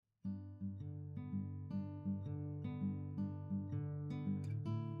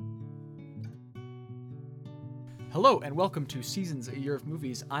Hello and welcome to Seasons, a Year of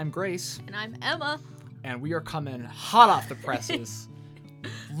Movies. I'm Grace. And I'm Emma. And we are coming hot off the presses.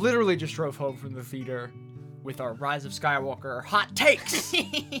 Literally just drove home from the theater with our Rise of Skywalker hot takes.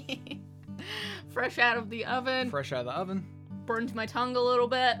 Fresh out of the oven. Fresh out of the oven. Burned my tongue a little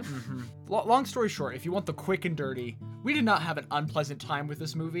bit. Mm-hmm. Long story short, if you want the quick and dirty, we did not have an unpleasant time with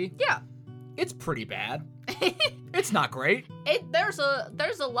this movie. Yeah. It's pretty bad. It's not great. There's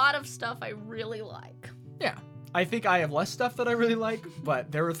a lot of stuff I really like. Yeah. I think I have less stuff that I really like,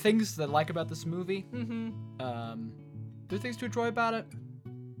 but there are things that I like about this movie. Mm-hmm. There are things to enjoy about it.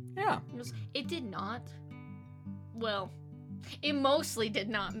 Yeah. It did not. Well, it mostly did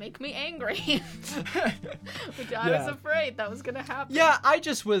not make me angry. Which I was afraid that was gonna happen. Yeah, I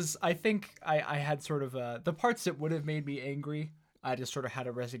think I had sort of the parts that would have made me angry, I just sort of had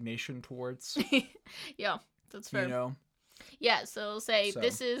a resignation towards. Yeah, that's fair. You know? Yeah, so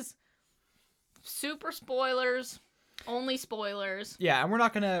this is super spoilers, only spoilers. Yeah, and we're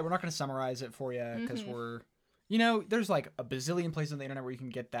not gonna summarize it for you because we're, there's like a bazillion places on the internet where you can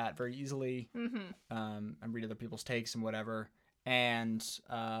get that very easily, and read other people's takes and whatever. And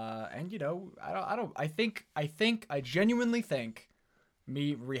I genuinely think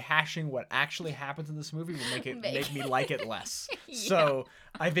me rehashing what actually happens in this movie will make me like it less. Yeah. So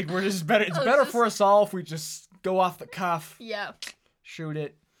I think we're just better. It's better for us all if we just go off the cuff. Yeah. Shoot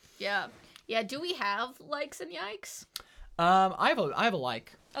it. Yeah. Yeah. Do we have likes and yikes? I have a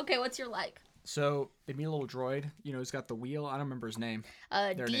like. Okay, what's your like? So they meet a little droid. He's got the wheel. I don't remember his name.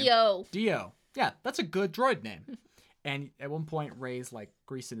 Dio. Dio. Yeah, that's a good droid name. And at one point, Rey's like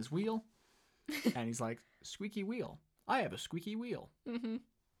greasing his wheel, and he's like, "Squeaky wheel. I have a squeaky wheel. Mm-hmm.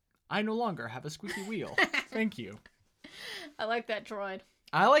 I no longer have a squeaky wheel. Thank you." I like that droid.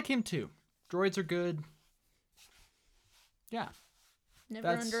 I like him too. Droids are good. Yeah. Never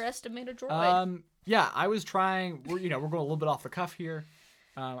underestimate a droid. Yeah, I was trying. We're going a little bit off the cuff here.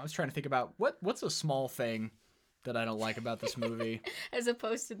 I was trying to think about what's a small thing that I don't like about this movie, as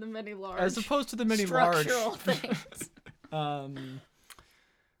opposed to the many large. Structural things.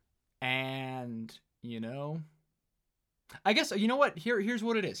 And I guess you know what? Here's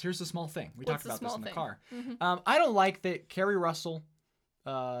what it is. Here's the small thing. We talked about this in the car. Mm-hmm. I don't like that Kerry Russell.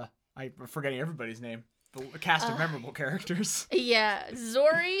 I'm forgetting everybody's name. The cast of memorable characters. Yeah,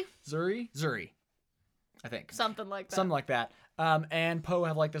 Zuri. I think something like that. And Poe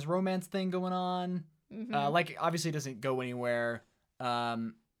have like this romance thing going on. Mm-hmm. Like obviously it doesn't go anywhere.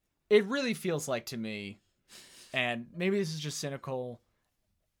 It really feels like to me, and maybe this is just cynical.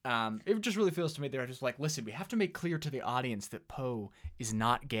 It just really feels to me they're just like, listen, we have to make clear to the audience that Poe is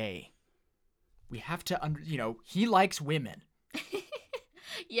not gay. We have to, he likes women.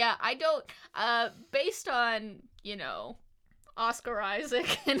 Yeah, I don't. Based on Oscar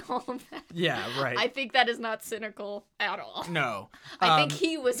Isaac and all of that. Yeah, right. I think that is not cynical at all. No. I think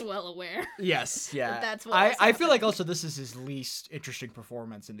he was well aware. Yes, yeah. That's what I feel like also this is his least interesting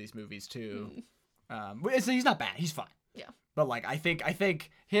performance in these movies too. He's not bad. He's fine. Yeah. But like I think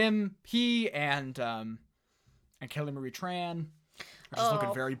he and Kelly Marie Tran are just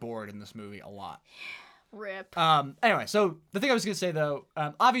looking very bored in this movie a lot. Rip. Anyway, so the thing I was gonna say though,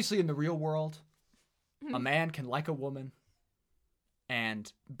 obviously in the real world, a man can like a woman and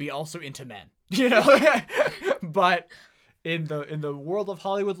be also into men, but in the world of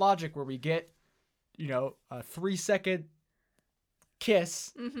Hollywood logic where we get, a 3-second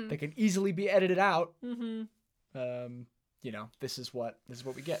kiss that can easily be edited out, this is what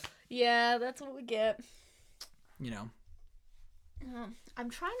we get. Yeah, that's what we get. I'm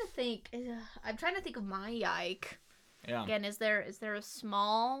trying to think. Of my yike. Yeah. Again, is there a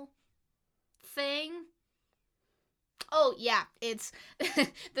small thing? Oh yeah, it's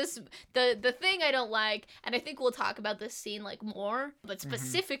the thing I don't like, and I think we'll talk about this scene like more, but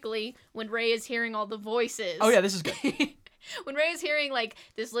specifically when Rey is hearing all the voices. Oh yeah, this is good. When Rey is hearing like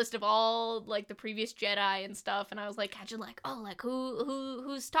this list of all like the previous Jedi and stuff, and I was like catching like, oh, like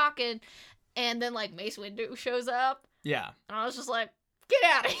who's talking, and then like Mace Windu shows up. Yeah. And I was just like, get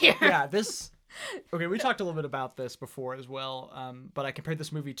out of here. Yeah, okay, we talked a little bit about this before as well, but I compared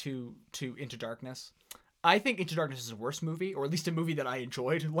this movie to Into Darkness. I think Into Darkness is a worse movie, or at least a movie that I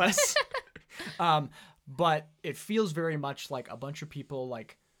enjoyed less. But it feels very much like a bunch of people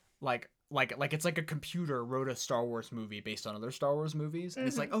like it's like a computer wrote a Star Wars movie based on other Star Wars movies, and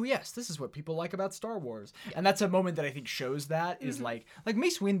it's like, oh yes, this is what people like about Star Wars, and that's a moment that I think shows that is like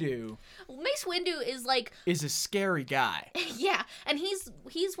Mace Windu. Mace Windu is a scary guy. Yeah, and he's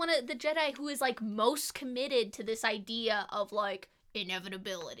one of the Jedi who is like most committed to this idea of like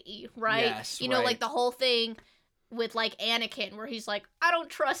inevitability, right? Yes, like the whole thing with like Anakin, where he's like, I don't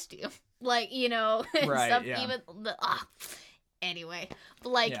trust you, like, you know, and Right, stuff. yeah. Even anyway, but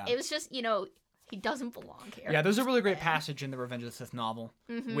like Yeah. it was just, you know, he doesn't belong here. Yeah, there's a really great passage in the Revenge of the Sith novel,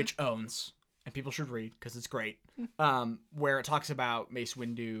 Mhm. which owns, and people should read because it's great, where it talks about Mace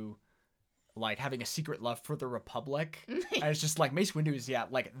Windu, like, having a secret love for the Republic. And it's just like, Mace Windu is, yeah,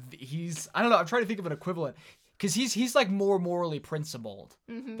 like, he's, I don't know, I'm trying to think of an equivalent, because he's like more morally principled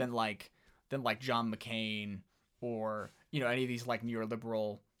Mhm. than like John McCain or, you know, any of these like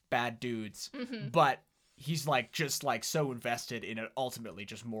neoliberal bad dudes. Mhm. But he's like just like so invested in an ultimately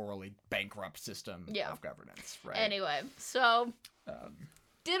just morally bankrupt system Yeah. of governance, right? Anyway, so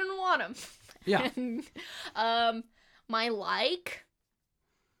didn't want him. Yeah. My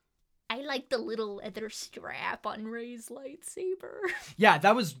I like the little leather strap on Rey's lightsaber. Yeah, I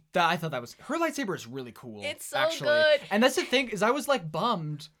thought that was, her lightsaber is really cool. It's so actually. good. And that's the thing, is I was like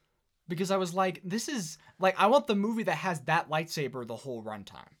bummed because I was like, this is like, I want the movie that has that lightsaber the whole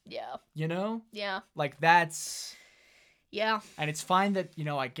runtime. Yeah. You know? Yeah. Like that's, Yeah. and it's fine that, you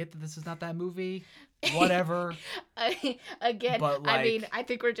know, I get that this is not that movie. Whatever. Again, But, I mean, like- I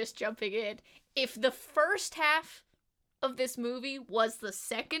think we're just jumping in. If the first half of this movie was the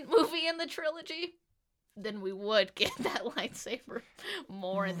second movie in the trilogy, then we would get that lightsaber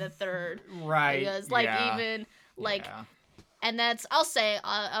more in the third. Right. Because, like, yeah, even, like, yeah. and that's, I'll say,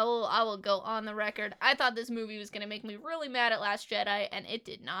 I will go on the record. I thought this movie was going to make me really mad at Last Jedi, and it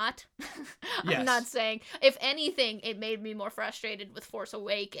did not. Yes. I'm not saying, if anything, it made me more frustrated with Force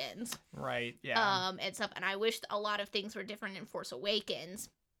Awakens. Right. Yeah. And stuff. And I wished a lot of things were different in Force Awakens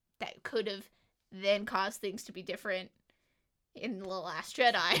that could have then caused things to be different in The Last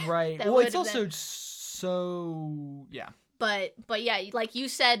Jedi. Right. that Well, it's would've also been- so, yeah. But yeah, like you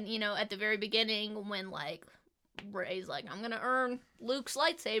said, you know, at the very beginning when like Rey's like, I'm gonna earn Luke's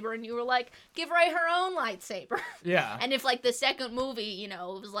lightsaber, and you were like, give Rey her own lightsaber. Yeah. And if like the second movie, you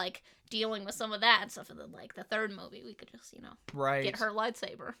know, it was like dealing with some of that and stuff, and then like the third movie, we could just, you know, Right. get her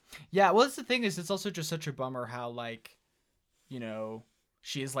lightsaber. Yeah, well, that's the thing, is it's also just such a bummer how, like, you know,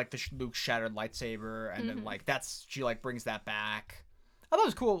 she is like the Luke's shattered lightsaber, and then like she like brings that back. I thought it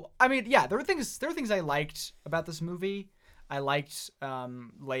was cool. I mean, yeah, there were things I liked about this movie. I liked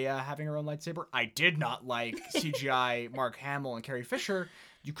Leia having her own lightsaber. I did not like CGI Mark Hamill and Carrie Fisher.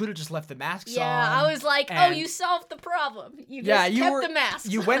 You could have just left the masks on. Yeah, I was like, oh, and- you solved the problem. You just Yeah, you kept were the masks.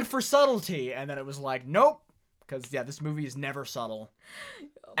 you went for subtlety, and then it was like, nope, because yeah, this movie is never subtle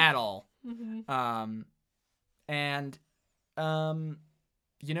at all. And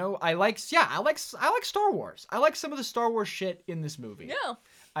you know, I like Star Wars. I like some of the Star Wars shit in this movie. Yeah.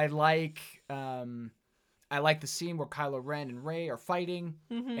 I like the scene where Kylo Ren and Rey are fighting,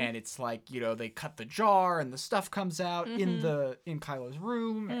 and it's like, you know, they cut the jar and the stuff comes out in Kylo's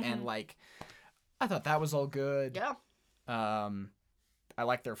room, and like, I thought that was all good. Yeah. I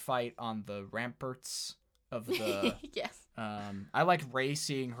like their fight on the ramparts of the. Yes. I like Rey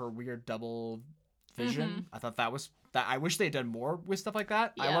seeing her weird double vision. I thought that I wish they had done more with stuff like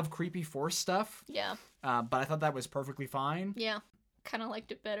that. I Yeah. love creepy Force stuff. Yeah. But I thought that was perfectly fine. Yeah. Kind of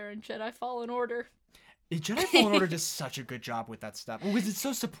liked it better in Jedi Fallen Order. Jedi Fallen Order does such a good job with that stuff. Because it's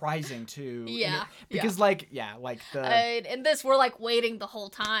so surprising too. Yeah, Because like the And this, we're like waiting the whole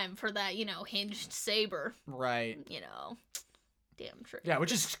time for that, you know, hinged saber. right. You know, damn true. Yeah,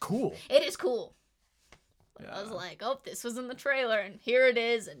 which is cool. It is cool. Yeah. I was like, oh, this was in the trailer, and here it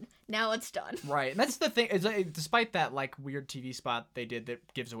is, and now it's done. Right, and that's the thing. Is despite that like weird TV spot they did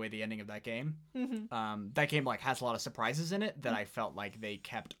that gives away the ending of that game, that game like has a lot of surprises in it that I felt like they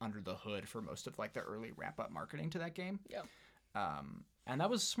kept under the hood for most of like the early wrap up marketing to that game. Yeah. And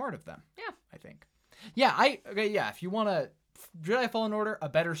that was smart of them. Yeah. I think. Yeah, if you want to Jedi Fallen Order, a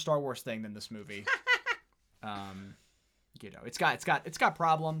better Star Wars thing than this movie. You know, it's got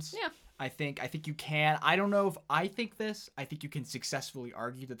problems. Yeah. I think you can. I don't know if I think this. I think you can successfully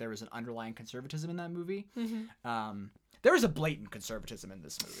argue that there is an underlying conservatism in that movie. There is a blatant conservatism in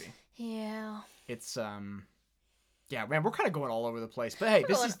this movie. Yeah. It's yeah, man, we're kind of going all over the place. But hey,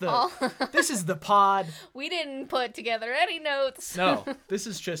 this This is the pod. We didn't put together any notes. No, this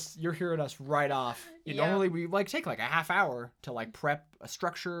is just you're hearing us right off. Yeah. Normally we like take like a half hour to like prep a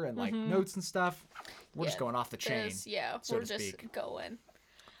structure and like notes and stuff. We're just going off the chain. so we're to just speak. going.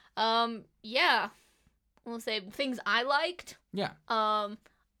 Yeah. We'll say things I liked. Yeah. I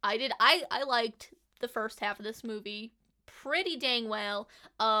liked the first half of this movie pretty dang well.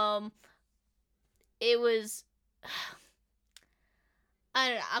 It was I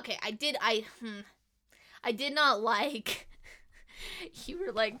don't know. Okay, I did not like you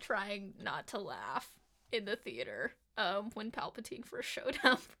were like trying not to laugh in the theater when Palpatine first showed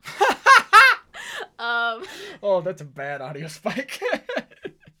up. Oh, that's a bad audio spike.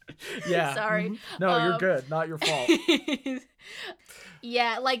 Yeah. Sorry. Mm-hmm. No, you're good. Not your fault.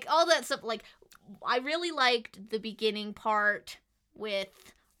 Yeah, like all that stuff. Like, I really liked the beginning part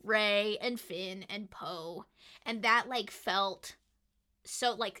with Rey and Finn and Poe, and that like felt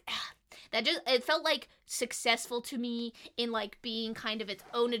so like that just it felt like successful to me in like being kind of its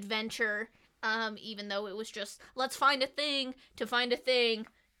own adventure. Even though it was just let's find a thing to find a thing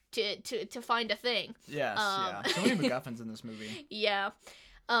to find a thing. Yes. Yeah. So many MacGuffins in this movie. Yeah.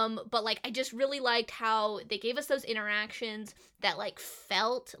 But like I just really liked how they gave us those interactions that like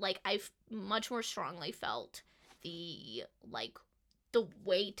felt like much more strongly felt the like the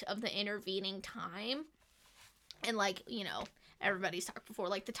weight of the intervening time. And like, you know, everybody's talked before,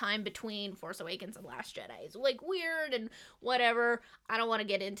 like the time between Force Awakens and Last Jedi is like weird and whatever. I don't want to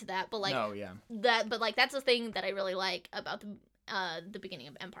get into that, but like that's the thing that I really like about the beginning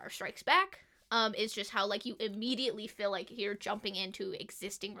of Empire Strikes Back. Is just how like you immediately feel like you're jumping into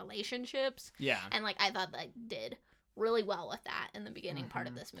existing relationships. Yeah. And like I thought that did really well with that in the beginning part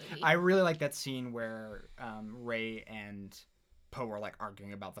of this movie. I really like that scene where Rey and Poe are like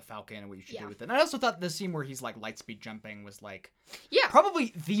arguing about the Falcon and what you should do with it. And I also thought the scene where he's like lightspeed jumping was like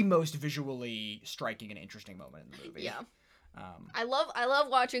probably the most visually striking and interesting moment in the movie. Yeah. I love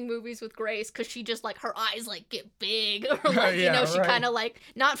watching movies with Grace because she just like her eyes like get big or like you know she kind of like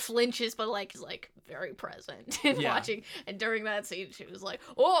not flinches but like is like very present in watching, and during that scene she was like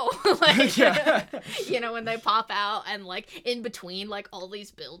oh like you know when they pop out and like in between like all these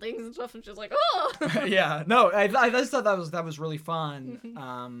buildings and stuff and she's like oh I just thought that was really fun.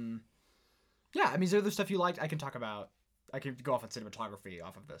 Yeah, I mean, is there other stuff you liked? I can talk about. I could go off on cinematography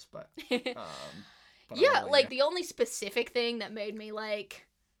off of this, but yeah, like the only specific thing that made me like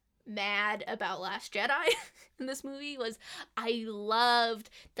mad about Last Jedi in this movie was I loved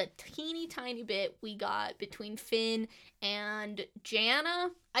the teeny tiny bit we got between Finn and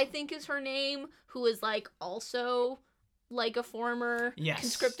Jannah, I think is her name, who is like also like a former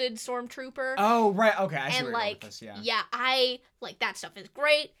conscripted stormtrooper. Oh, right. Okay, I see and where like you're going with this, yeah, I like that stuff is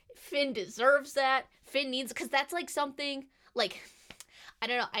great. Finn deserves that. Finn needs, because that's like something like I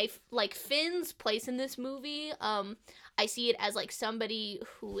don't know. I like Finn's place in this movie. I see it as like somebody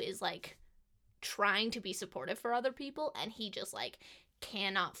who is like trying to be supportive for other people, and he just like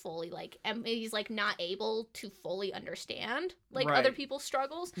cannot fully like, and he's like not able to fully understand like other people's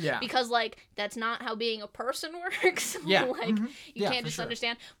struggles. Yeah. Because like that's not how being a person works. Yeah. Like you can't just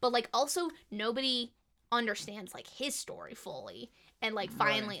understand. But like also nobody understands like his story fully. And, like,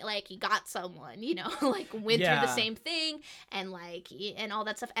 finally, like, he got someone, you know, like, went through the same thing, and, like, and all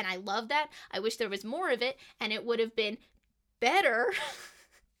that stuff. And I love that. I wish there was more of it, and it would have been better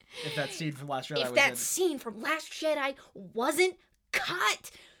if that scene from Last Jedi scene from Last Jedi wasn't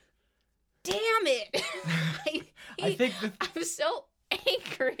cut. Damn it. I think I'm so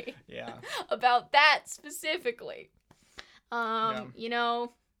angry about that specifically. You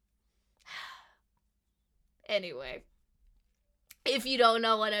know, anyway. If you don't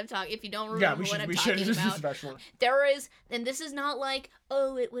know what I'm talking, if you don't remember what I'm talking about, there is, and this is not like,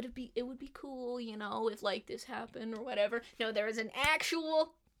 oh, it would be cool, you know, if like this happened or whatever. No, there is an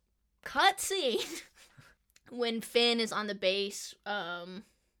actual cutscene when Finn is on the base, the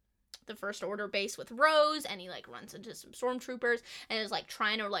First Order base with Rose, and he like runs into some stormtroopers and is like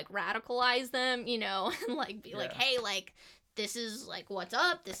trying to like radicalize them, you know, and like be like, hey, like, this is, like, what's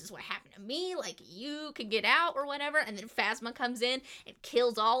up, this is what happened to me, like, you can get out or whatever, and then Phasma comes in and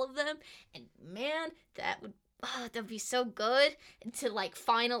kills all of them, and man, that'd be so good to, like,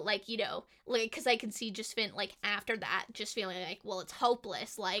 final, like, you know, like, because I can see just Finn, like, after that, just feeling like, well, it's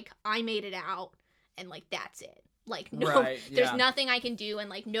hopeless, like, I made it out, and, like, that's it. Like, no, there's nothing I can do, and,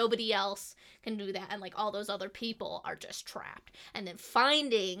 like, nobody else can do that, and, like, all those other people are just trapped. And then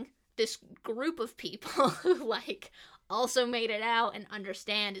finding this group of people who, like, also made it out and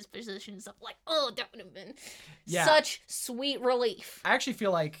understand his position and stuff, like, oh, that would have been such sweet relief. I actually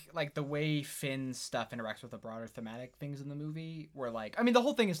feel like the way Finn's stuff interacts with the broader thematic things in the movie, where, like, I mean, the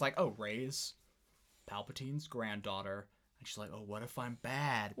whole thing is like, oh, Rey's Palpatine's granddaughter, and she's like, oh, what if I'm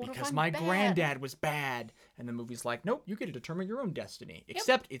bad? Because my granddad was bad. And the movie's like, nope, you get to determine your own destiny.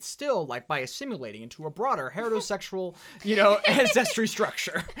 Except it's still, like, by assimilating into a broader heterosexual, you know, ancestry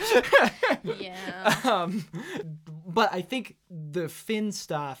structure. But I think the Finn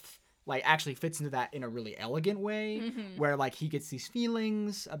stuff, like, actually fits into that in a really elegant way, where, like, he gets these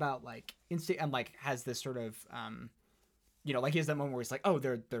feelings about, like, instinct, and, like, has this sort of, you know, like, he has that moment where he's like, oh,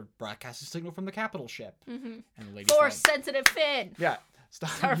 they're broadcasting a signal from the capital ship. And the lady's Force sensitive Finn. Yeah. Stop.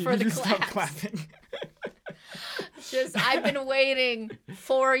 Sorry for the claps. Stop clapping. Just I've been waiting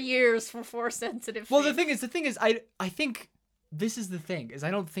 4 years for Force sensitive. Well, Finn. the thing is, I think this is the thing is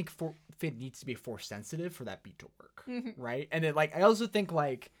I don't think Finn needs to be Force sensitive for that beat to work, right? And then like I also think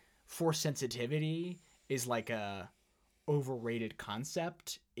like Force sensitivity is like a overrated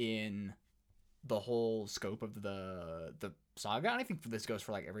concept in the whole scope of the saga. And I think this goes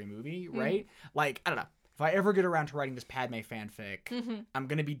for like every movie, right? Like I don't know. If I ever get around to writing this Padme fanfic, I'm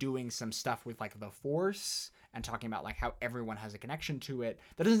gonna be doing some stuff with like the Force and talking about like how everyone has a connection to it.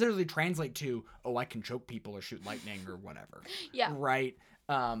 That doesn't necessarily translate to I can choke people or shoot lightning or whatever. Yeah. Right.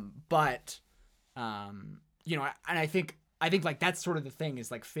 But you know, and I think like that's sort of the thing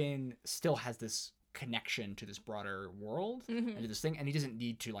is like Finn still has this connection to this broader world and to this thing, and he doesn't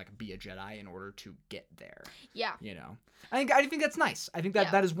need to like be a Jedi in order to get there. Yeah. You know, I think that's nice. I think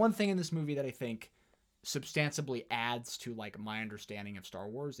that that is one thing in this movie that I think substantially adds to like my understanding of Star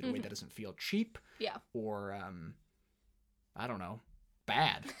Wars in a way that doesn't feel cheap. Yeah. Or I don't know,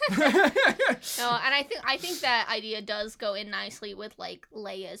 bad. No, and I think that idea does go in nicely with like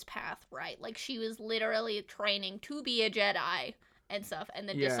Leia's path, right? Like she was literally training to be a Jedi and stuff, and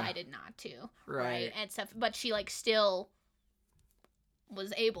then decided not to, right? And stuff, but she like still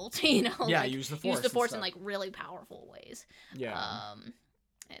was able to, you know, like, use the Force, in like really powerful ways. And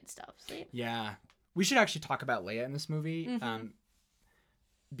stuff. So, yeah. We should actually talk about Leia in this movie,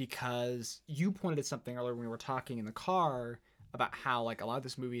 because you pointed at something earlier when we were talking in the car about how like a lot of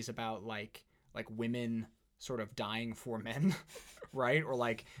this movie is about like women sort of dying for men, right? Or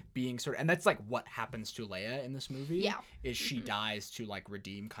like being and that's like what happens to Leia in this movie. Yeah, is she dies to like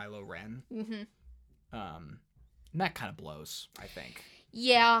redeem Kylo Ren. And that kind of blows, I think.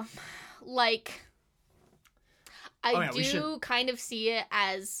 Yeah, like I do kind of see it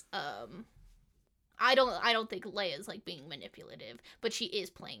as I don't think Leia's like being manipulative, but she is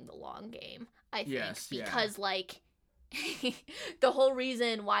playing the long game, I think, because like the whole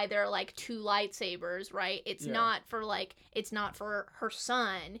reason why there are like 2 lightsabers, right? It's not for her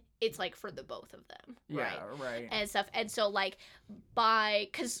son, it's like for the both of them, right? Yeah, right. And stuff. And so like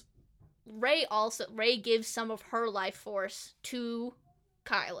cuz Rey gives some of her life force to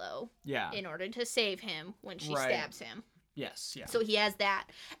Kylo in order to save him when she stabs him. Yes, yeah. So he has that,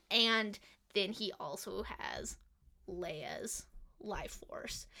 and then he also has Leia's life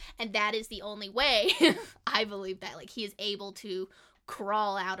force, and that is the only way I believe that like he is able to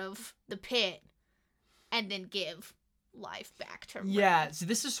crawl out of the pit and then give life back to Ren. So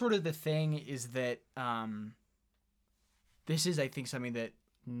this is sort of the thing is that this is I think something that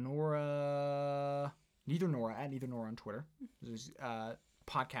neither Nora on Twitter, who's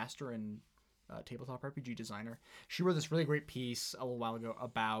podcaster and tabletop RPG designer, she wrote this really great piece a little while ago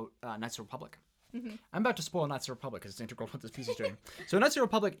about Knights of the Republic. I'm about to spoil Knights of the Republic because it's integral to what this piece is doing. So in Knights of the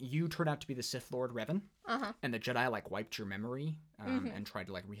Republic, you turn out to be the Sith Lord Revan, and the Jedi like wiped your memory and tried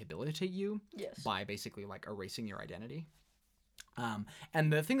to like rehabilitate you by basically like erasing your identity.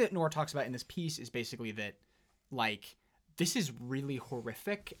 And the thing that Nora talks about in this piece is basically that like this is really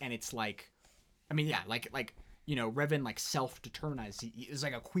horrific, and it's like, I mean, like you know, Revan like self-determinized. He is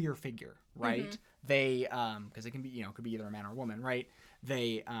like a queer figure, right? They because it can be, you know, could be either a man or a woman, right?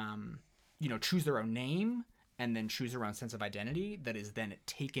 They you know, choose their own name and then choose their own sense of identity that is then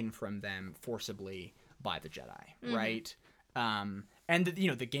taken from them forcibly by the Jedi, right? And you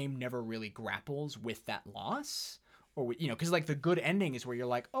know, the game never really grapples with that loss, or you know, because like the good ending is where you're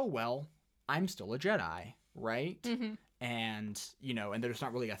like, oh well, I'm still a Jedi, right? And you know, and there's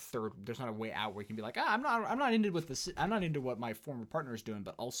not really there's not a way out where you can be like, I'm not into what my former partner is doing,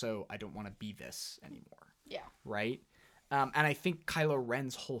 but also I don't want to be this anymore. Yeah. Right. And I think Kylo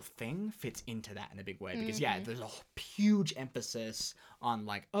Ren's whole thing fits into that in a big way because there's a huge emphasis on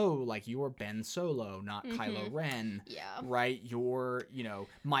like, oh, like you're Ben Solo, not Kylo Ren. Yeah. Right. You're, you know,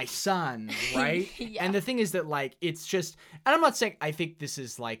 my son. Right. And the thing is that like, it's just, and I'm not saying, I think this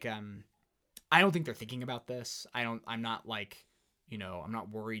is like, I don't think they're thinking about this. I'm not like, you know, I'm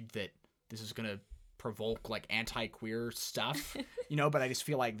not worried that this is going to provoke like anti-queer stuff, you know, but I just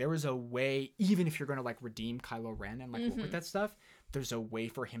feel like there was a way, even if you're going to like redeem Kylo Ren and like work with that stuff, there's a way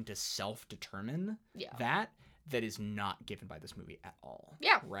for him to self-determine that is not given by this movie at all.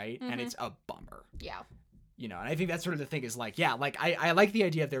 Yeah. Right. And it's a bummer. Yeah. You know, and I think that's sort of the thing is like, yeah, like I like the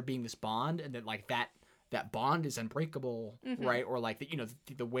idea of there being this bond and that like that bond is unbreakable, right? Or like you know,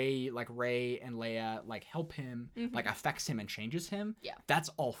 the way like Rey and Leia like help him, like affects him and changes him. Yeah, that's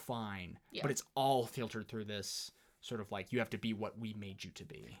all fine. Yeah. But it's all filtered through this sort of like you have to be what we made you to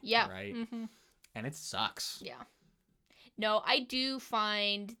be. Yeah. Right. And it sucks. Yeah. No, I do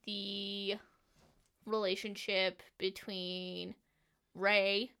find the relationship between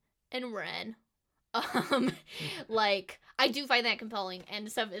Rey and Ren Like I do find that compelling,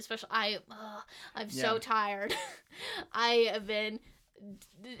 and some especially I'm so tired. I have been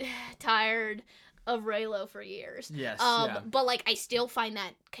tired of Raylo for years. Yes. But like I still find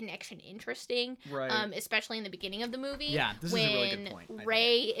that connection interesting. Right. Especially in the beginning of the movie. Yeah, this is a really good point. When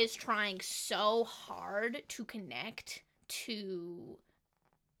Rey is trying so hard to connect to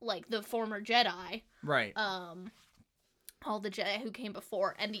like the former Jedi. Right. All the Jedi who came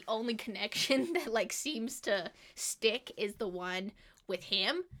before, and the only connection that like seems to stick is the one with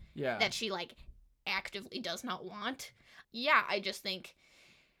him. Yeah. That she like actively does not want. Yeah, I just think,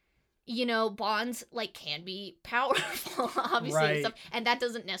 you know, bonds like can be powerful, obviously, right. and stuff, and that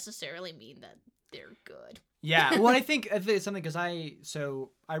doesn't necessarily mean that they're good. Yeah, well, I think it's something because I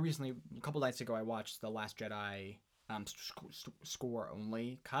recently, a couple nights ago, I watched The Last Jedi score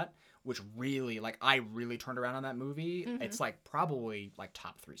only cut, which really, like, I really turned around on that movie. Mm-hmm. It's like probably like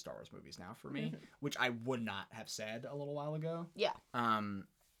top 3 Star Wars movies now for me, which I would not have said a little while ago. Yeah.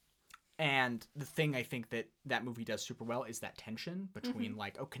 And the thing I think that movie does super well is that tension between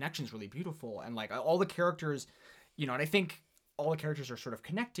like, oh, connection's really beautiful, and like all the characters, you know, and I think all the characters are sort of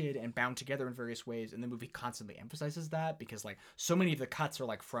connected and bound together in various ways, and the movie constantly emphasizes that because like so many of the cuts are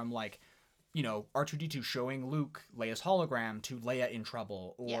like from like, you know, R2-D2 showing Luke Leia's hologram to Leia in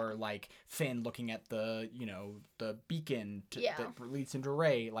trouble, or like Finn looking at the, you know, the beacon that leads him to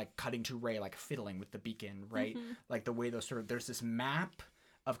Rey, like cutting to Rey, like fiddling with the beacon, right? Like the way those sort of, there's this map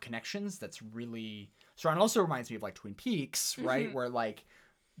of connections that's really strong. It also reminds me of like Twin Peaks, right? Where like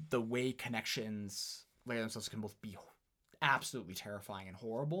the way connections layer themselves can both be absolutely terrifying and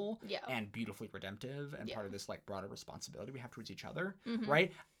horrible and beautifully redemptive and part of this like broader responsibility we have towards each other,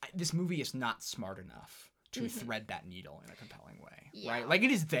 right? This movie is not smart enough to thread that needle in a compelling way, right? Like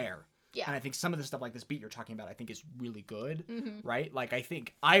it is there. Yeah. And I think some of the stuff like this beat you're talking about, I think is really good, right? Like I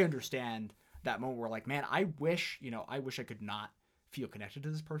think I understand that moment where like, man, I wish I could not feel connected to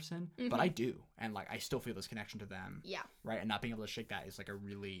this person, but I do. And like, I still feel this connection to them. Yeah. Right. And not being able to shake that is like a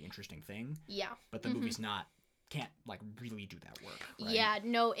really interesting thing. Yeah. But the movie's can't like really do that work. Right? Yeah,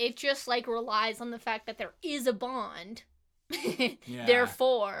 no, it just like relies on the fact that there is a bond.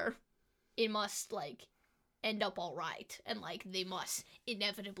 Therefore, it must like end up all right, and like they must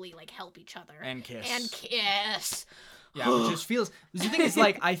inevitably like help each other and kiss. Yeah, which just feels. The thing is,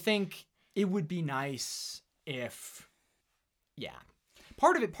 like, I think it would be nice if,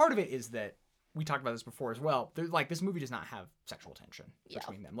 part of it is that we talked about this before as well. Like, this movie does not have sexual tension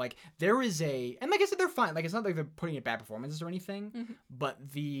between them. Like, there is and like I said, they're fine. Like, it's not like they're putting in bad performances or anything. But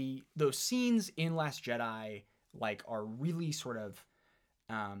those scenes in Last Jedi, like, are really sort of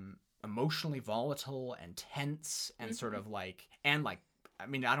emotionally volatile and tense and sort of like, and like, I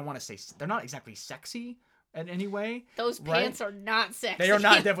mean, I don't want to say they're not exactly sexy in any way. Those pants are not sexy. They are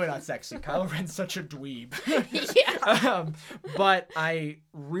definitely not sexy. Kylo Ren's such a dweeb. But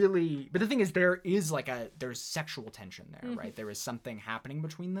the thing is, there's sexual tension there, right? There is something happening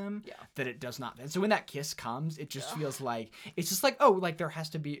between them that it does not. And so when that kiss comes, it just feels like, it's just like, oh, like there has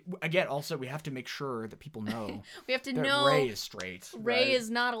to be, again, also we have to make sure that people know. We have to know Rey is straight. Rey is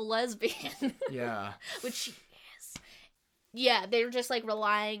not a lesbian. Which she is. Yeah, they're just like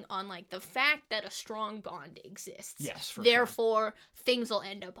relying on like the fact that a strong bond exists. Yes, for Therefore, things will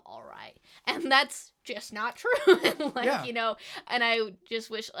end up all right. And that's just not true. You know, and I just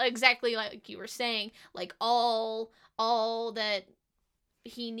wish, exactly like you were saying, like all that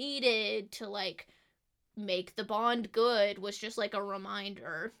he needed to like make the bond good was just like a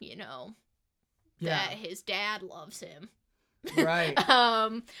reminder, you know, that his dad loves him. Right.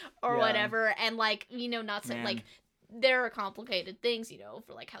 Or whatever. And like, you know, not so, like, there are complicated things, you know,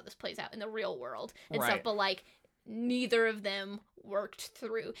 for like how this plays out in the real world and stuff, but like neither of them worked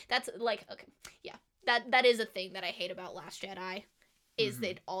through. That's like, okay, yeah, that is a thing that I hate about Last Jedi, is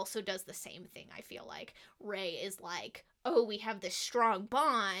that it also does the same thing. I feel like Rey is like, oh, we have this strong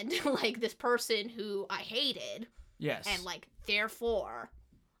bond, like this person who I hated, and like therefore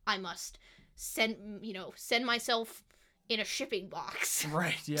I must send myself in a shipping box,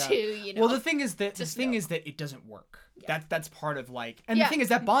 right? Yeah. To, you know, well, the thing is that it doesn't work. That's part of like, and the thing is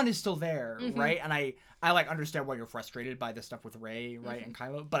that bond is still there, right? And I like understand why you're frustrated by the stuff with Rey, right, and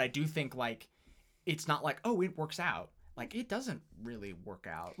Kylo, but I do think like it's not like, oh, it works out. Like, it doesn't really work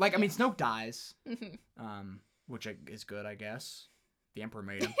out. Like, I mean, Snoke dies, which is good, I guess. The Emperor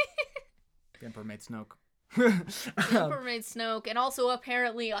made him. The Emperor made Snoke. The Emperor made Snoke, and also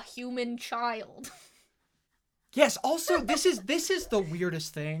apparently a human child. Yes, also, this is the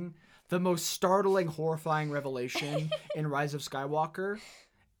weirdest thing. The most startling, horrifying revelation in Rise of Skywalker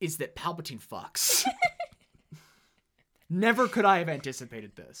is that Palpatine fucks. Never could I have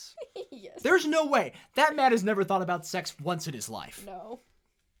anticipated this. Yes. There's no way. That man has never thought about sex once in his life. No.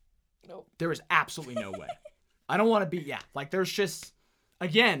 Nope. There is absolutely no way. I don't want to be, like, there's just,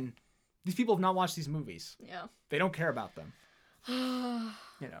 again, these people have not watched these movies. Yeah. They don't care about them.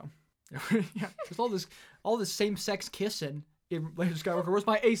 You know. Yeah, there's all this same-sex kissing in Rise of Skywalker. Where's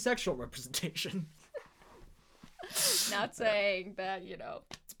my asexual representation? Not saying that,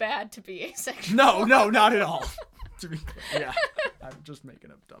 it's bad to be asexual. No, not at all. To be clear. Yeah. I'm just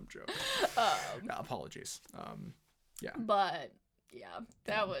making a dumb joke. Apologies. Yeah. But, yeah,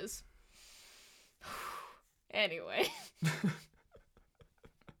 that was... Anyway.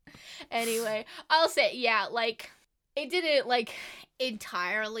 I'll say, yeah, like, it didn't, like,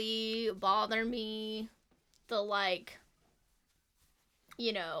 entirely bother me. The, like,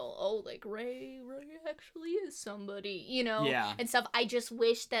 Rey actually is somebody, Yeah. and stuff. I just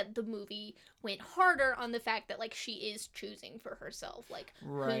wish that the movie went harder on the fact that, like, she is choosing for herself, like,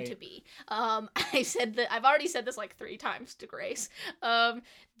 Right. who to be. I've already said this, like, 3 times to Grace. The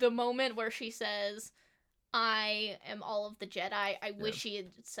moment where she says, I am all of the Jedi, I wish she had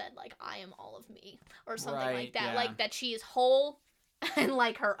said, like, I am all of me, or something Right, like that. yeah. Like, that she is whole and,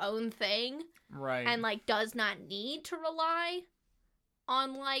 like, her own thing, Right. and, like, does not need to rely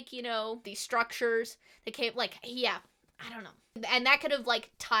on, like, these structures that came, like, yeah, I don't know. And that could have,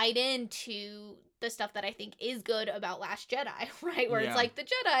 like, tied into the stuff that I think is good about Last Jedi, right? Where Yeah. it's like, the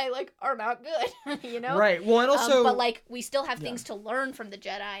Jedi, like, are not good, Right. Well, and also... but, like, we still have things to learn from the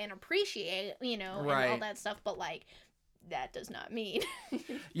Jedi and appreciate, and all Right. that stuff, but, like, that does not mean.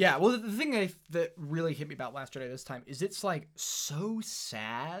 Yeah, well, the thing that really hit me about Last Jedi this time is it's, like, so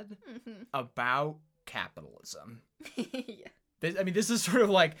sad about capitalism. Yeah. This is sort of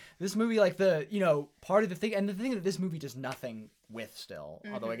like, this movie, like, the, part of the thing, and the thing that this movie does nothing with still,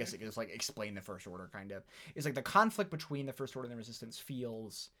 although I guess it can just, like, explain the First Order, kind of, is, like, the conflict between the First Order and the Resistance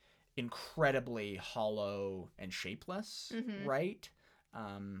feels incredibly hollow and shapeless, right?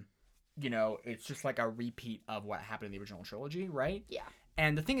 It's just, like, a repeat of what happened in the original trilogy, right? Yeah.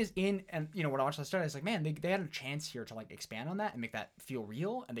 And the thing is, when I watched Last Jedi, I was like, man, they had a chance here to, like, expand on that and make that feel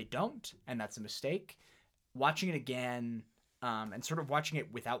real, and they don't, and that's a mistake. Watching it again... and sort of watching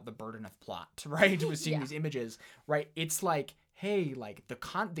it without the burden of plot, right? With seeing these images, right? It's like, hey, like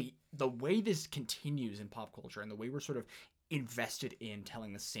the way this continues in pop culture and the way we're sort of invested in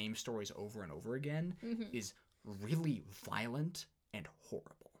telling the same stories over and over again is really violent and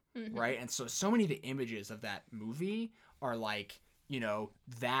horrible, right? And so many of the images of that movie are like,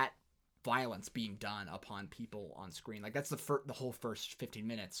 that violence being done upon people on screen. Like, that's the whole first 15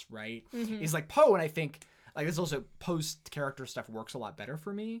 minutes, right? Is like Poe, and I think... Like, this also, post-character stuff works a lot better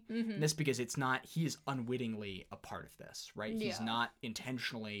for me. And this because he is unwittingly a part of this, right? Yeah. He's not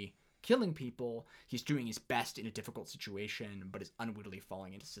intentionally killing people. He's doing his best in a difficult situation, but is unwittingly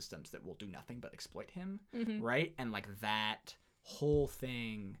falling into systems that will do nothing but exploit him, right? And, like, that whole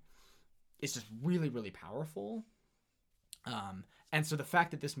thing is just really, really powerful. And so the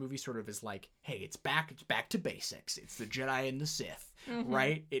fact that this movie sort of is like, hey, it's back to basics. It's the Jedi and the Sith,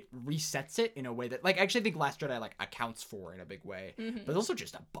 right? It resets it in a way that, like, I actually think Last Jedi, like, accounts for in a big way, but it's also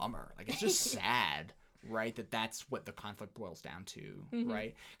just a bummer. Like, it's just sad, right? That's what the conflict boils down to,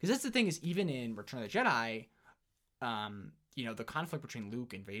 right? Because that's the thing is, even in Return of the Jedi, the conflict between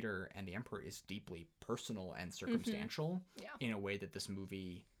Luke and Vader and the Emperor is deeply personal and circumstantial in a way that this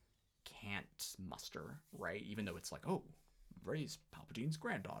movie can't muster, right? Even though it's like, oh, Rey's Palpatine's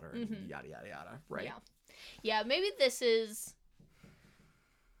granddaughter, and yada yada yada, right? Yeah. Maybe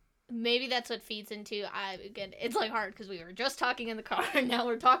that's what feeds into. Again, it's like hard because we were just talking in the car, and now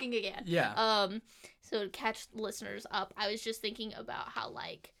we're talking again. Yeah. So to catch listeners up, I was just thinking about how,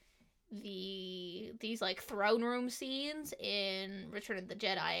 like, these like throne room scenes in Return of the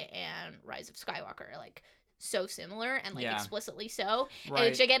Jedi and Rise of Skywalker are, like, so similar and, like, explicitly so. Right.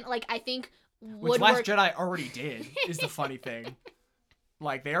 Which, again, like, I think Which Last Jedi already did, is the funny thing.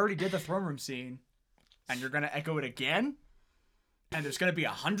 Like, they already did the throne room scene, and you're gonna echo it again? And there's gonna be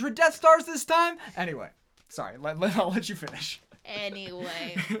 100 Death Stars this time? Anyway, sorry, I'll let you finish.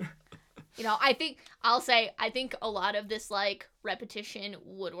 Anyway. I think a lot of this, like, repetition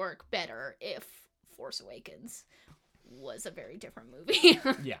would work better if Force Awakens was a very different movie.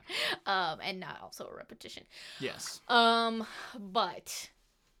 Yeah. And not also a repetition. Yes. But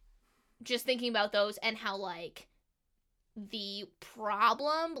just thinking about those and how, like, the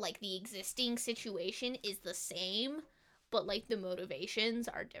problem, like, the existing situation is the same, but, like, the motivations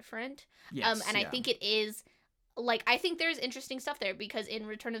are different. Yes. And I think it is, like, I think there's interesting stuff there because in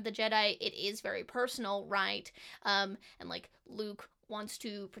Return of the Jedi, it is very personal, right? And, like, Luke wants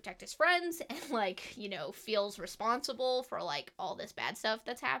to protect his friends and, like, you know, feels responsible for, like, all this bad stuff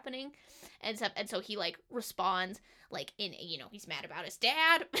that's happening and stuff. And so he, like, responds, like, in, you know, he's mad about his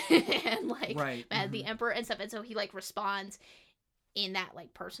dad and, like, Right. mad at the Emperor and stuff. And so he, like, responds in that,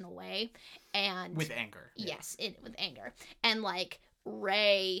 like, personal way. And With anger. yes, with anger. And, like,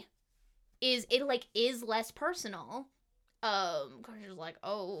 Rey is less personal. 'Cause she's like,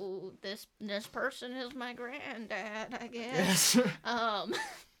 oh, this person is my granddad, I guess. Yes.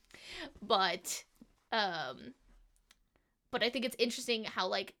 But I think it's interesting how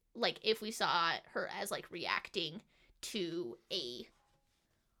like if we saw her as, like, reacting to a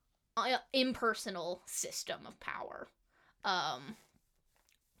impersonal system of power,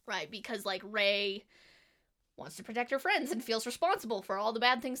 right? Because, like, Rey wants to protect her friends and feels responsible for all the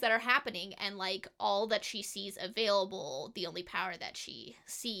bad things that are happening, and, like, all that she sees available, the only power that she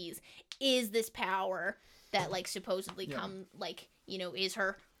sees is this power that, like, supposedly like, you know, is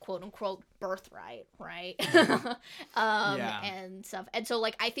her quote unquote birthright, right? And stuff. And so,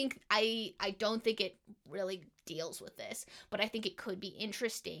 like, I think I don't think it really deals with this, but I think it could be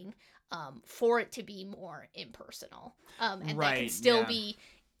interesting for it to be more impersonal, and that can still be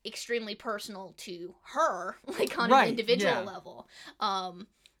extremely personal to her, like, on an individual level.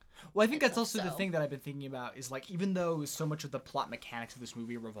 Well, I think that's also the thing that I've been thinking about is, like, even though so much of the plot mechanics of this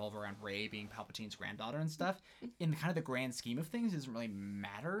movie revolve around Rey being Palpatine's granddaughter and stuff, in kind of the grand scheme of things, it doesn't really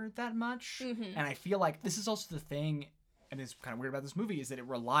matter that much. And I feel like this is also the thing, and it's kind of weird about this movie, is that it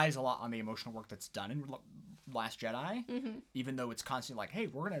relies a lot on the emotional work that's done in Last Jedi, even though it's constantly like, hey,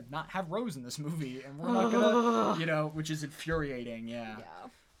 we're going to not have Rose in this movie, and we're not going to, you know, which is infuriating,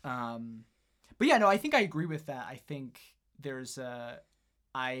 But yeah, no, I think I agree with that. I think there's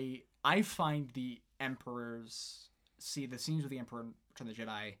I find the Emperor's the scenes with the Emperor in Return of the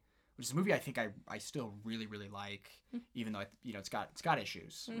Jedi, which is a movie I think I still really, really like, even though, you know, it's got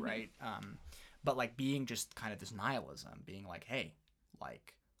issues, right? But, like, being just kind of this nihilism, being like, hey,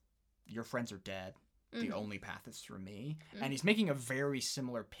 like, your friends are dead. The only path is through me. And he's making a very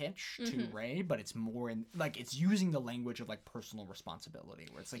similar pitch to Rey, but it's more in, like, it's using the language of, like, personal responsibility,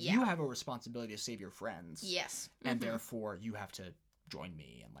 where it's like, you have a responsibility to save your friends. Yes. And therefore you have to join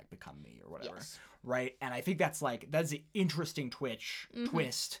me and, like, become me or whatever. Yes. Right? And I think that's an interesting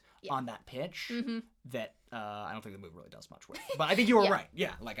twist on that pitch that I don't think the movie really does much with. But I think you were right.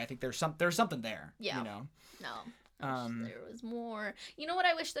 Yeah. Like, I think there's something there. Yeah. You know? No. I wish there was more. You know what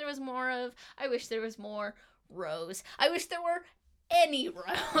I wish there was more of? I wish there was more Rose. I wish there were any Rose.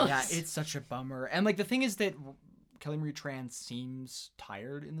 Yeah, it's such a bummer. And, like, the thing is that Kelly Marie Tran seems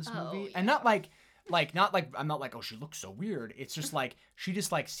tired in this movie. Yeah. And not like I'm not like, oh, she looks so weird. It's just like she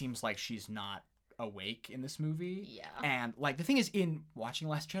just, like, seems like she's not awake in this movie. Yeah. And, like, the thing is, in watching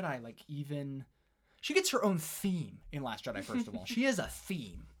Last Jedi, like, even she gets her own theme in Last Jedi. First of all, she has a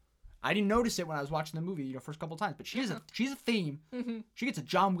theme. I didn't notice it when I was watching the movie, you know, first couple times, but she's a theme. She gets a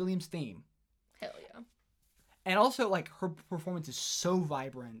John Williams theme. Hell yeah. And also, like, her performance is so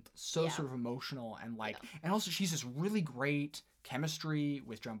vibrant, so sort of emotional, and, like, and also she's this really great chemistry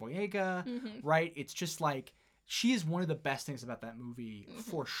with John Boyega, right? It's just, like, she is one of the best things about that movie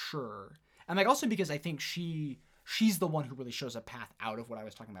for sure. And, like, also because I think she's the one who really shows a path out of what I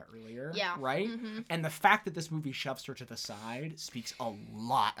was talking about earlier. Yeah. Right? And the fact that this movie shoves her to the side speaks a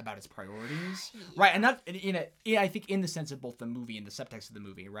lot about its priorities. Yeah. Right? And not I think in the sense of both the movie and the subtext of the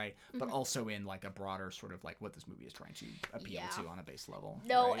movie, right? But also in, like, a broader sort of, like, what this movie is trying to appeal to on a base level.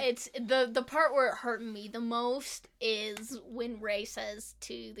 No, right? It's the part where it hurt me the most is when Rey says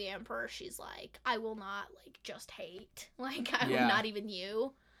to the Emperor, she's like, I will not, like, just hate. Like, I will not even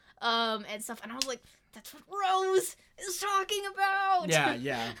you. And stuff. And I was like, that's what Rose is talking about.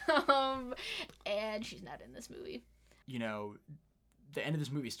 Yeah. And she's not in this movie. You know, the end of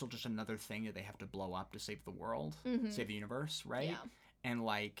this movie is still just another thing that they have to blow up to save the world, save the universe, right? Yeah. And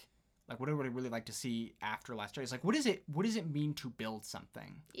like what I would really like to see after Last Jedi is, like, what does it mean to build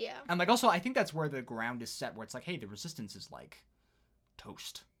something? Yeah. And, like, also I think that's where the ground is set, where it's like, hey, the resistance is, like,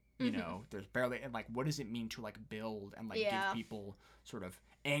 toast. You know, there's barely, and, like, what does it mean to, like, build and, like, give people sort of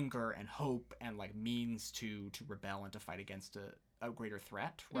anger and hope and, like, means to rebel and to fight against a greater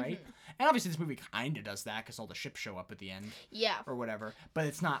threat, right? And obviously this movie kind of does that because all the ships show up at the end, or whatever. But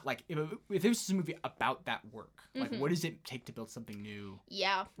it's not like, if this is a movie about that work, like, what does it take to build something new?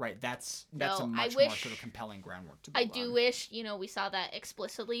 Yeah, right. That's a much more sort of compelling groundwork to build. I do wish, you know, we saw that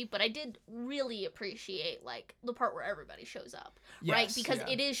explicitly, but I did really appreciate, like, the part where everybody shows up, right? Because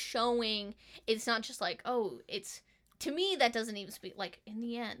it is showing. It's not just like, oh, it's, to me that doesn't even speak, like, in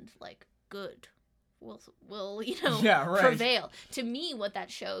the end, like, good will Yeah, right. prevail. To me, what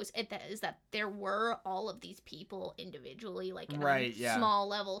that shows is that there were all of these people individually, like in Right, a yeah. small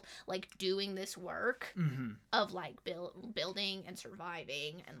level, like doing this work Mm-hmm. of like building and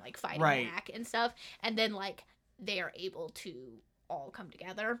surviving and like fighting Right. back and stuff, and then like they are able to all come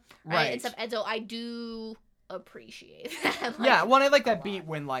together, right? Right. And stuff. And so I do appreciate that. Like, Yeah, well, I like a that lot. beat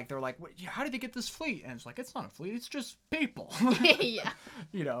when like they're like, how did they get this fleet? And it's like, it's not a fleet, it's just people. Yeah.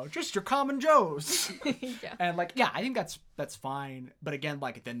 You know, just your common Joes. Yeah. And like, yeah, I think that's fine. But again,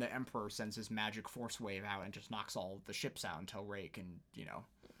 like then the Emperor sends his magic force wave out and just knocks all the ships out until Rey can, you know,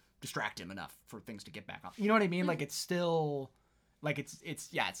 distract him enough for things to get back on. You know what I mean? Like it's still like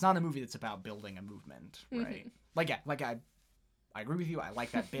it's not a movie that's about building a movement, right? Like yeah, like I agree with you. I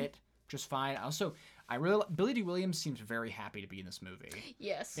like that bit just fine. Billy D. Williams seems very happy to be in this movie.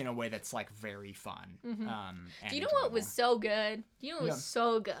 Yes. In a way that's like very fun. And Do you know what was so good? Do you know what was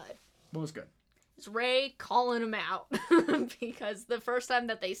so good? What was good? It's Rey calling him out because the first time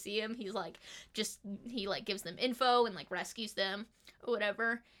that they see him, he gives them info and like rescues them or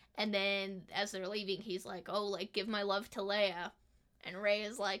whatever. And then as they're leaving, he's like, "Oh, like give my love to Leia," and Rey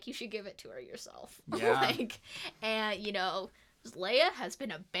is like, "You should give it to her yourself." Yeah. And you know, Leia has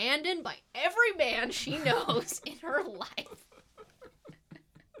been abandoned by every man she knows in her life.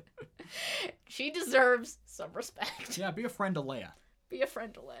 She deserves some respect. Yeah, be a friend to Leia. Be a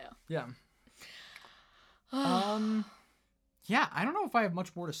friend to Leia. Yeah. Yeah, I don't know if I have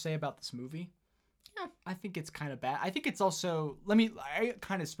much more to say about this movie. Yeah. I think it's kind of bad. I think it's also, I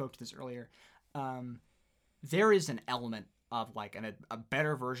kind of spoke to this earlier. There is an element of like a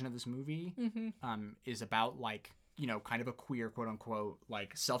better version of this movie is about like, you know, kind of a queer, quote unquote,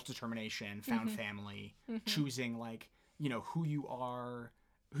 like self-determination, found family, choosing like, you know, who you are,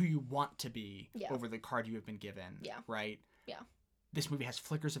 who you want to be over the card you have been given. Yeah. Right? Yeah. This movie has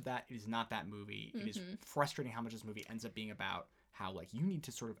flickers of that. It is not that movie. It is frustrating how much this movie ends up being about how like you need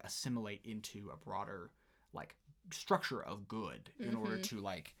to sort of assimilate into a broader like structure of good in order to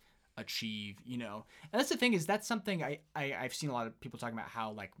like achieve, you know. And that's the thing is that's something I've seen a lot of people talking about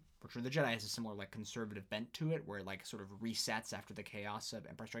how like Return of the Jedi has a similar like conservative bent to it where it like sort of resets after the chaos of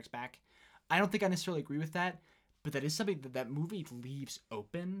Empire Strikes Back. I don't think I necessarily agree with that. But that is something that movie leaves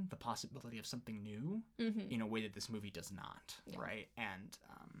open the possibility of something new in a way that this movie does not, right? And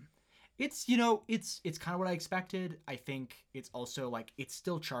it's, you know, it's kind of what I expected. I think it's also like it's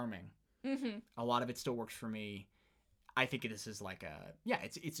still charming. A lot of it still works for me. I think this is like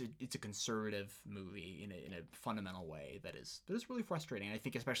it's a conservative movie in a fundamental way that is really frustrating. And I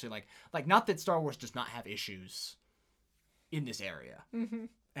think especially like not that Star Wars does not have issues in this area.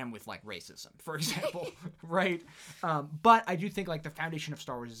 And with like racism, for example, right? But I do think like the foundation of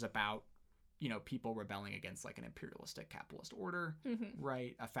Star Wars is about, you know, people rebelling against like an imperialistic capitalist order,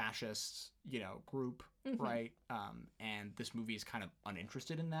 right? A fascist, you know, group, right? And this movie is kind of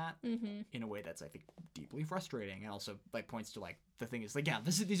uninterested in that in a way that's I think deeply frustrating, and also like points to like the thing is like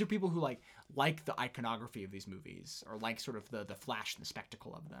these are people who like the iconography of these movies or like sort of the flash and the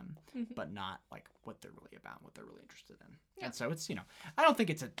spectacle of them, but not like what they're really about, what they're really interested in. Yeah. And so it's, you know, I don't think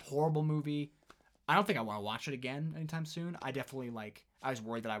it's a horrible movie. I don't think I want to watch it again anytime soon. I definitely I was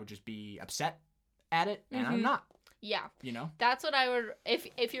worried that I would just be upset at it, and I'm not. Yeah. You know? That's what I would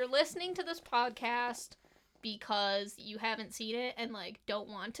if you're listening to this podcast because you haven't seen it and like don't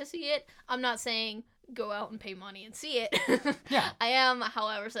want to see it, I'm not saying go out and pay money and see it. Yeah. I am,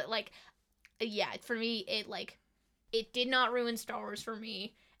 however, so like for me it did not ruin Star Wars for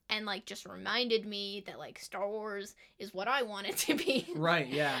me. And, like, just reminded me that, like, Star Wars is what I want it to be. Right,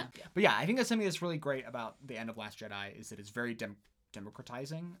 yeah. But, yeah, I think that's something that's really great about the end of Last Jedi is that it's very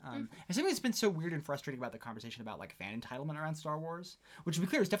democratizing. And something that's been so weird and frustrating about the conversation about, like, fan entitlement around Star Wars, which, to be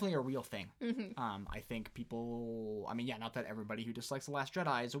clear, is definitely a real thing. I think people... I mean, yeah, not that everybody who dislikes The Last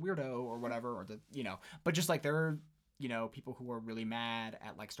Jedi is a weirdo or whatever, or you know... But just, like, there are, you know, people who are really mad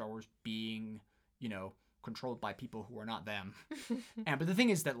at, like, Star Wars being, you know... controlled by people who are not them. But the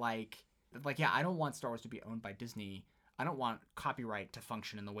thing is that like yeah, I don't want Star Wars to be owned by Disney. I don't want copyright to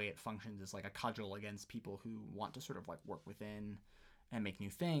function in the way it functions as like a cudgel against people who want to sort of like work within and make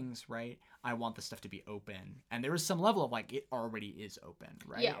new things, right? I want the stuff to be open. And there is some level of like it already is open,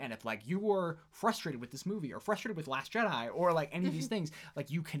 right? Yeah. And if like you were frustrated with this movie or frustrated with Last Jedi or like any of these things,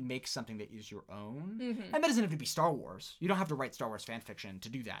 like you can make something that is your own. And that doesn't have to be Star Wars. You don't have to write Star Wars fan fiction to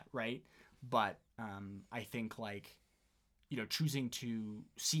do that, right? But I think, like, you know, choosing to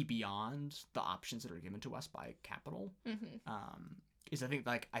see beyond the options that are given to us by capital is, I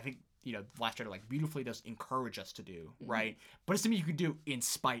think, you know, Last Jedi, like, beautifully does encourage us to do, right? But it's something you can do in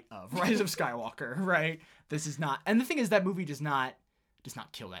spite of Rise of Skywalker, right? This is not... And the thing is, that movie does not does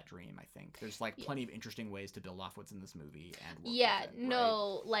not kill that dream. I think there's like plenty of interesting ways to build off what's in this movie and work Yeah, with it,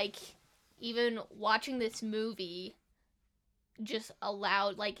 no, like even watching this movie just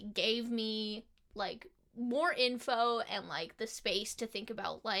gave me like more info and like the space to think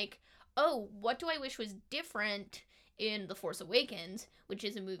about like, oh, what do I wish was different in The Force Awakens, which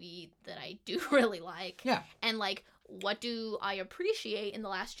is a movie that I do really like. Yeah. And like, what do I appreciate in The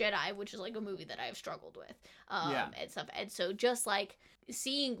Last Jedi, which is like a movie that I have struggled with, and stuff. And so just like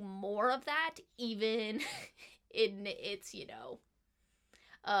seeing more of that, even in its, even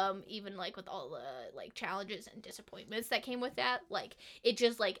like with all the like challenges and disappointments that came with that, like it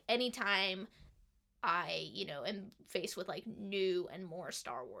just like anytime I, am faced with like new and more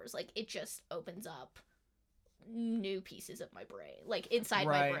Star Wars, like it just opens up new pieces of my brain, like inside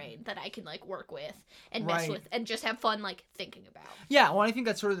my brain that I can like work with and mess with and just have fun like thinking about. Yeah, well, I think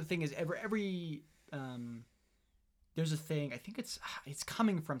that's sort of the thing is every there's a thing, I think it's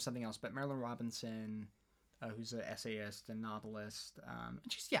coming from something else, but Marilyn Robinson, who's an essayist and novelist,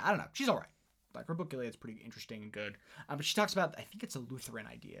 she's, I don't know, she's all right. Like her book Gilead's pretty interesting and good, but she talks about, I think it's a Lutheran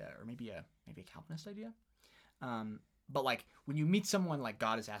idea or maybe a Calvinist idea, but like when you meet someone, like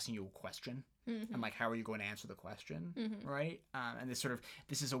God is asking you a question, and like how are you going to answer the question, right? And this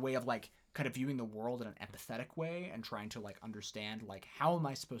is a way of like kind of viewing the world in an empathetic way and trying to like understand like how am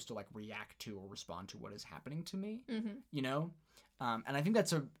I supposed to like react to or respond to what is happening to me, and I think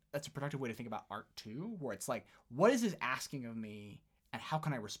that's a productive way to think about art too, where it's like, what is this asking of me and how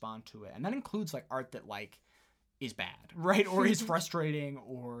can I respond to it? And that includes like art that like is bad, right? Or is frustrating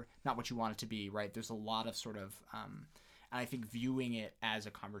or not what you want it to be, right? There's a lot of sort of, and I think viewing it as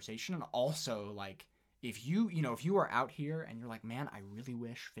a conversation, and also like, if you are out here and you're like, man, I really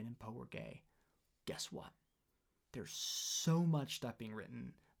wish Finn and Poe were gay. Guess what? There's so much stuff being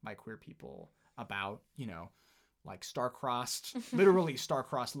written by queer people about, like star-crossed, literally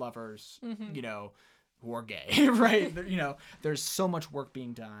star-crossed lovers, who are gay, right? There's so much work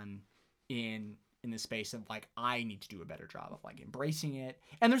being done in this space of like, I need to do a better job of like embracing it.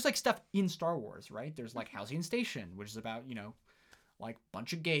 And there's like stuff in Star Wars, right? There's like Halcyon Station, which is about, like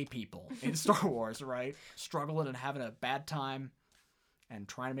bunch of gay people in Star Wars, right? Struggling and having a bad time and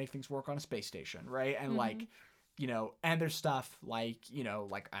trying to make things work on a space station, right? And like, and there's stuff like,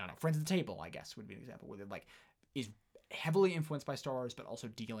 like, I don't know, Friends at the Table, I guess would be an example, where it like is heavily influenced by Star Wars, but also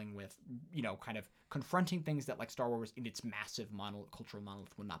dealing with, kind of confronting things that like Star Wars in its massive cultural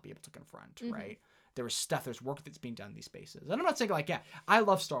monolith would not be able to confront, right? There's work that's being done in these spaces. And I'm not saying like, yeah, I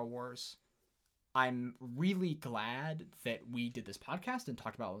love Star Wars. I'm really glad that we did this podcast and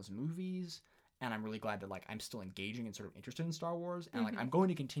talked about all those movies. And I'm really glad that like I'm still engaging and sort of interested in Star Wars. And like I'm going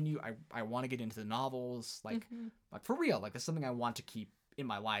to continue. I want to get into the novels, like for real. Like that's something I want to keep in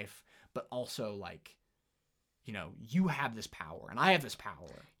my life. But also like, you have this power and I have this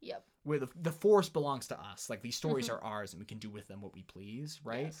power. Yep. Where the Force belongs to us. Like these stories are ours and we can do with them what we please,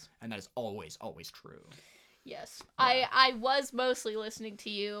 right? Yes. And that is always, always true. Yes. Yeah. I was mostly listening to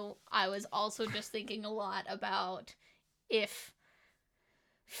you. I was also just thinking a lot about if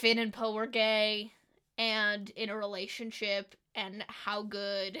Finn and Poe were gay and in a relationship and how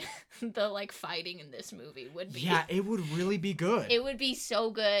good the like fighting in this movie would be. Yeah, it would really be good. It would be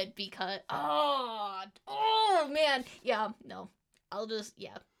so good because oh man. Yeah, no.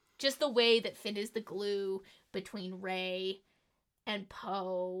 Just the way that Finn is the glue between Rey and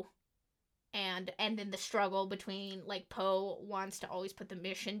Poe. And then the struggle between, like, Poe wants to always put the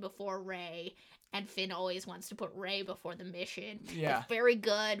mission before Rey, and Finn always wants to put Rey before the mission. Yeah. It's very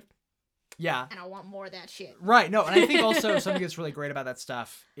good. Yeah. And I want more of that shit. Right, no, and I think also something that's really great about that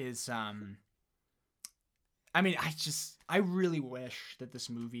stuff is, I really wish that this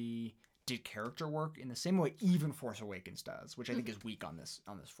movie did character work in the same way even Force Awakens does, which I think is weak on this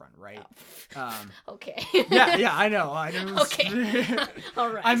front, right? Okay. yeah, I know. Okay.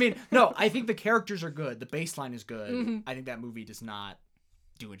 All right. I mean, no, I think the characters are good. The baseline is good. I think that movie does not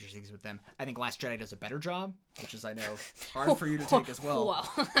do interesting things with them. I think Last Jedi does a better job, which is, I know, hard for you to take as well. Wow.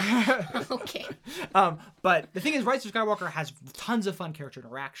 Okay. But the thing is, Rise of Skywalker has tons of fun character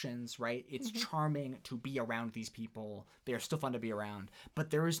interactions, right? It's charming to be around these people. They are still fun to be around, but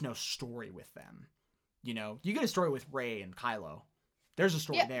there is no story with them. You get a story with Rey and Kylo. There's a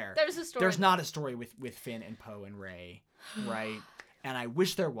story there. There's a story. There's not a story with Finn and Poe and Rey, right? And I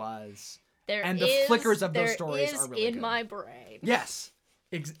wish there was. The flickers of those stories are really in good. my brain. Yes.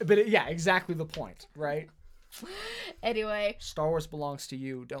 Exactly the point, right? Anyway. Star Wars belongs to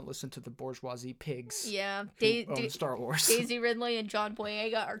you. Don't listen to the bourgeoisie pigs. Yeah. Who own Star Wars. Daisy Ridley and John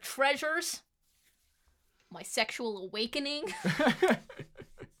Boyega are treasures. My sexual awakening.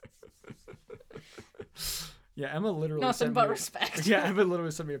 Yeah, Emma literally Nothing sent but me, respect. Yeah, Emma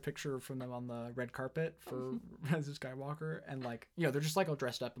literally sent me a picture from them on the red carpet for Rise of Skywalker, and like, you know, they're just like all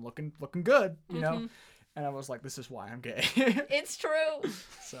dressed up and looking good, you know. And I was like, this is why I'm gay. It's true.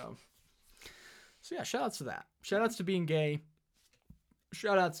 So yeah, shout outs to that. Shout outs to being gay.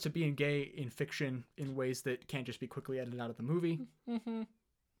 Shout outs to being gay in fiction in ways that can't just be quickly edited out of the movie.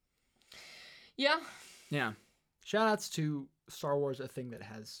 Yeah. Yeah. Shout outs to Star Wars, a thing that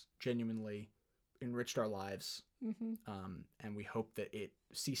has genuinely enriched our lives. And we hope that it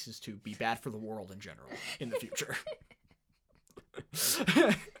ceases to be bad for the world in general in the future.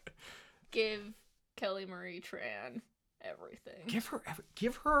 Give Kelly Marie Tran everything.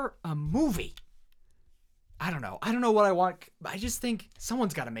 Give her a movie. I don't know what I want. I just think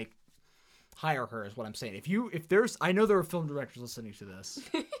someone's got to hire her is what I'm saying. I know there are film directors listening to this.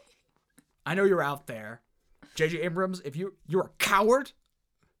 I know you're out there. J.J. Abrams, if you're a coward,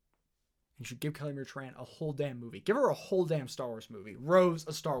 you should give Kelly Marie Tran a whole damn movie. Give her a whole damn Star Wars movie. Rose,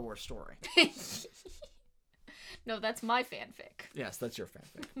 a Star Wars story. No, that's my fanfic. Yes, that's your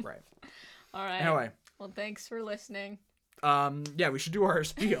fanfic. Right. All right. Anyway. Well, thanks for listening. Yeah, we should do our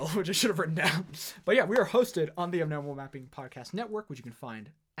spiel, which I should have written down. But yeah, we are hosted on the Abnormal Mapping Podcast Network, which you can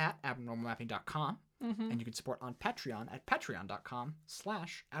find at abnormalmapping.com. And you can support on Patreon at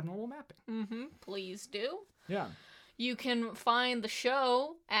patreon.com/abnormalmapping. Please do. Yeah. You can find the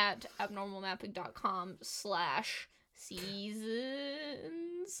show at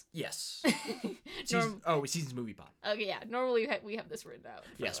abnormalmapping.com/seasons. Yes. Seasons Movie Pod. Okay, yeah. Normally we have this written out.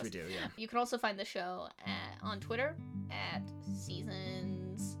 Yes, we do, yeah. You can also find the show on Twitter at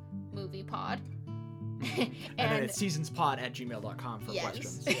Seasons Movie Pod. and then it's seasonspod@gmail.com for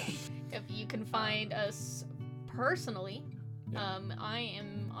questions. Yeah. If you can find us personally, I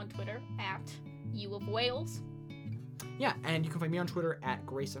am on Twitter at U of Wales. Yeah, and you can find me on Twitter at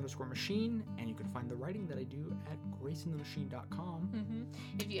Grace_Machine, and you can find the writing that I do at graceinthemachine.com.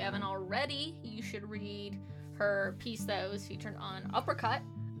 If you haven't already, you should read her piece that was featured on Uppercut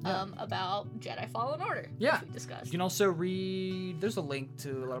about Jedi Fallen Order, which we discussed. You can also read, there's a link to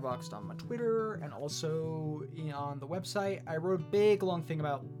Letterboxd on my Twitter, and also on the website. I wrote a big, long thing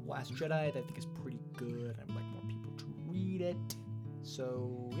about Last Jedi that I think is pretty good. I'd like more people to read it.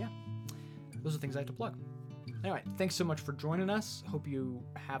 So, yeah, those are things I have to plug. Anyway, thanks so much for joining us. Hope you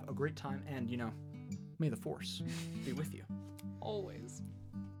have a great time, and, may the Force be with you. Always.